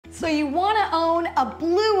So you want to own a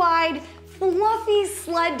blue-eyed, fluffy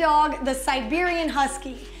sled dog, the Siberian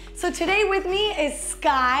Husky. So today with me is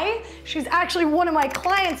Sky. She's actually one of my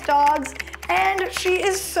clients' dogs, and she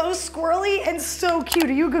is so squirrely and so cute.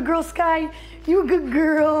 Are you a good girl, Sky? You a good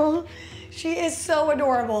girl? She is so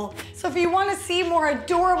adorable. So if you want to see more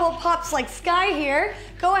adorable pups like Sky here,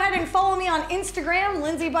 go ahead and follow me on Instagram,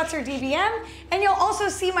 Lindsay Butzer DBM, and you'll also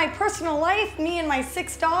see my personal life, me and my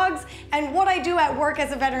 6 dogs, and what I do at work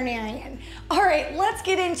as a veterinarian. All right, let's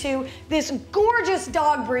get into this gorgeous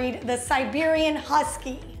dog breed, the Siberian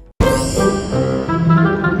Husky.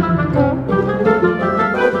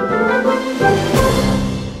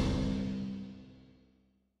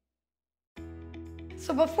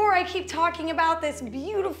 So before I keep talking about this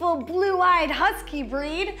beautiful blue-eyed husky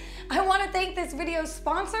breed, I want to thank this video's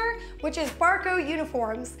sponsor, which is Barco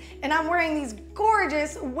Uniforms. And I'm wearing these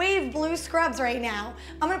gorgeous wave blue scrubs right now.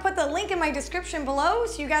 I'm going to put the link in my description below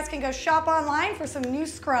so you guys can go shop online for some new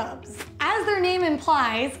scrubs. As their name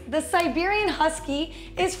implies, the Siberian Husky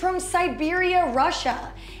is from Siberia,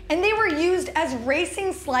 Russia. And they were used as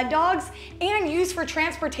racing sled dogs and used for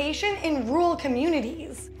transportation in rural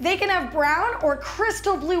communities. They can have brown or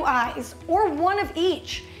crystal blue eyes, or one of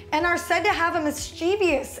each, and are said to have a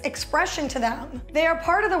mischievous expression to them. They are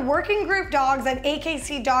part of the working group dogs at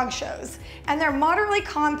AKC dog shows, and they're moderately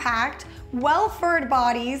compact, well-furred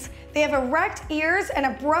bodies. They have erect ears and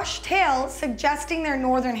a brushed tail, suggesting their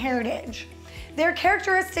northern heritage. Their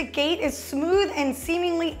characteristic gait is smooth and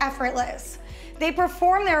seemingly effortless. They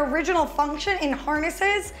perform their original function in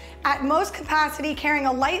harnesses at most capacity, carrying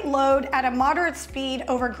a light load at a moderate speed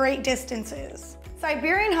over great distances.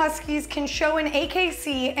 Siberian Huskies can show an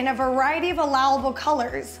AKC in a variety of allowable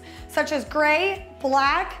colors, such as gray,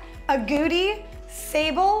 black, agouti,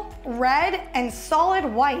 sable, red, and solid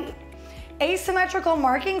white. Asymmetrical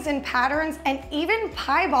markings and patterns and even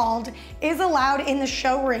piebald is allowed in the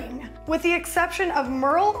show ring, with the exception of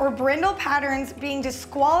merle or brindle patterns being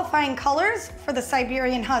disqualifying colors for the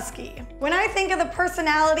Siberian Husky. When I think of the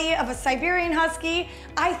personality of a Siberian Husky,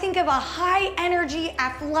 I think of a high-energy,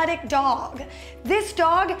 athletic dog. This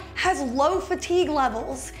dog has low fatigue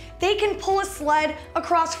levels. They can pull a sled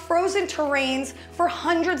across frozen terrains for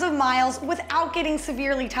hundreds of miles without getting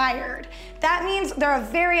severely tired. That means they're a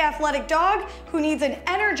very athletic dog who needs an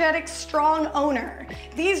energetic, strong owner.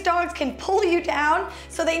 These dogs can pull you down,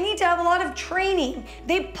 so they need to have a lot of training.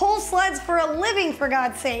 They pull sleds for a living, for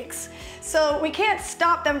God's sakes. So we can't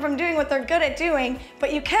stop them from doing what they're good at doing,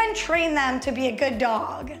 but you can train them to be a good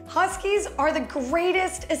dog. Huskies are the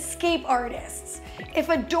greatest escape artists. If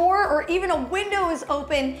a door or even a window is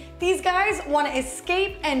open, these guys want to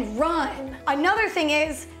escape and run. Another thing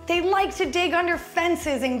is, they like to dig under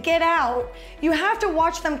fences and get out. You have to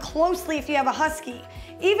watch them closely if you have a husky.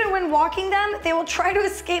 Even when walking them, they will try to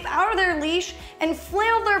escape out of their leash and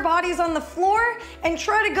flail their bodies on the floor and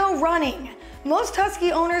try to go running. Most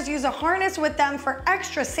husky owners use a harness with them for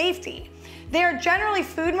extra safety. They are generally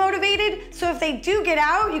food motivated, so if they do get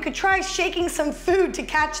out, you could try shaking some food to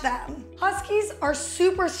catch them. Huskies are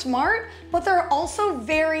super smart, but they're also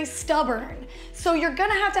very stubborn. So you're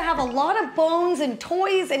gonna have a lot of bones and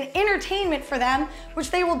toys and entertainment for them,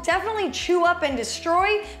 which they will definitely chew up and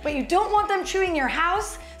destroy, but you don't want them chewing your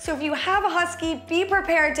house. So if you have a husky, be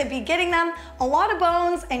prepared to be getting them a lot of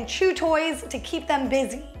bones and chew toys to keep them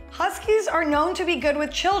busy. Huskies are known to be good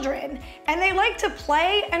with children, and they like to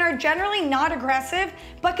play and are generally not aggressive,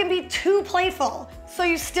 but can be too playful. So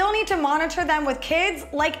you still need to monitor them with kids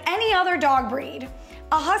like any other dog breed.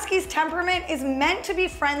 A husky's temperament is meant to be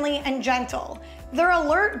friendly and gentle. They're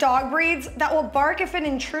alert dog breeds that will bark if an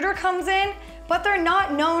intruder comes in, but they're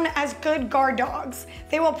not known as good guard dogs.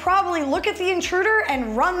 They will probably look at the intruder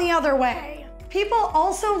and run the other way. People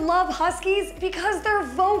also love Huskies because they're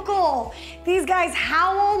vocal. These guys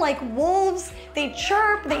howl like wolves, they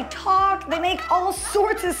chirp, they talk, they make all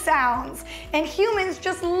sorts of sounds. And humans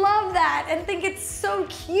just love that and think it's so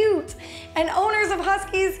cute. And owners of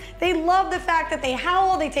Huskies, they love the fact that they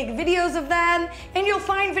howl, they take videos of them, and you'll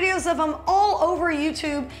find videos of them all over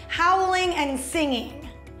YouTube howling and singing.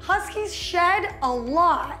 Huskies shed a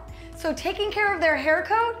lot. So taking care of their hair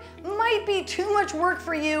coat might be too much work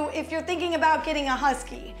for you if you're thinking about getting a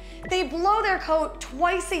husky. They blow their coat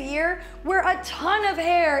twice a year, where a ton of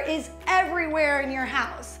hair is everywhere in your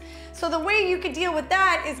house. So the way you could deal with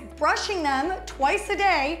that is brushing them twice a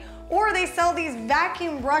day, or they sell these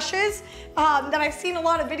vacuum brushes that I've seen a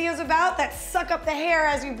lot of videos about that suck up the hair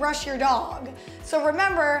as you brush your dog. So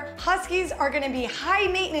remember, Huskies are gonna be high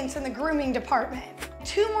maintenance in the grooming department.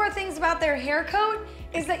 2 more things about their hair coat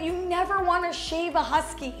is that you never want to shave a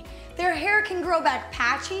husky. their hair can grow back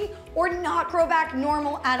patchy or not grow back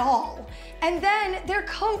normal at all. And then their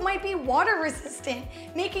coat might be water resistant,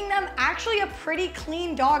 making them actually a pretty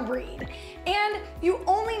clean dog breed. And you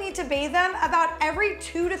only need to bathe them about every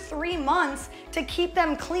 2 to 3 months to keep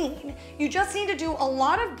them clean. You just need to do a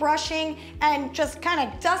lot of brushing and just kind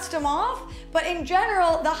of dust them off, but in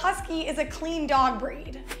general, the Husky is a clean dog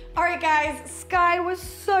breed. All right guys, Sky was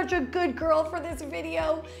such a good girl for this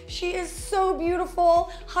video. She is so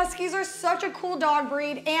beautiful. Huskies are such a cool dog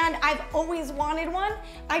breed and I've always wanted one.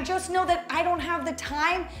 I just know that I don't have the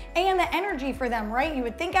time and the energy for them, right? You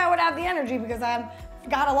would think I would have the energy because I've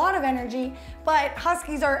got a lot of energy, but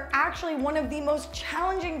Huskies are actually one of the most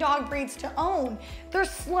challenging dog breeds to own. They're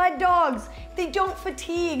sled dogs. They don't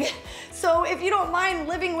fatigue. So if you don't mind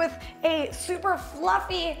living with a super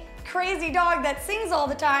fluffy, crazy dog that sings all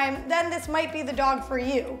the time, then this might be the dog for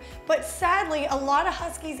you. But sadly, a lot of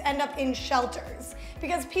Huskies end up in shelters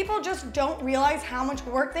because people just don't realize how much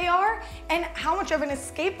work they are and how much of an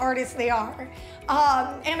escape artist they are.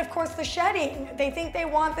 And of course the shedding. They think they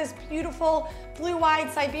want this beautiful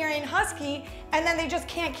blue-eyed Siberian Husky and then they just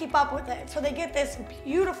can't keep up with it. So they get this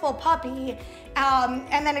beautiful puppy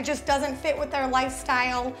and then it just doesn't fit with their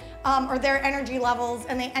lifestyle or their energy levels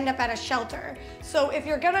and they end up at a shelter. So if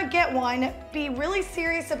you're gonna get one, be really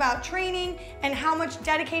serious about training and how much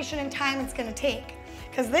dedication and time it's gonna take,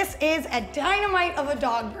 because this is a dynamite of a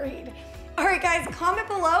dog breed. All right guys, comment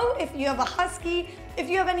below if you have a Husky, if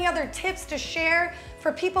you have any other tips to share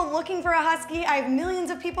for people looking for a Husky. I have millions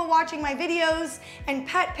of people watching my videos and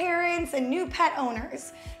pet parents and new pet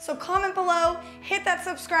owners. So comment below, hit that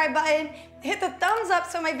subscribe button, hit the thumbs up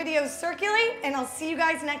so my videos circulate, and I'll see you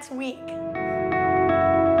guys next week.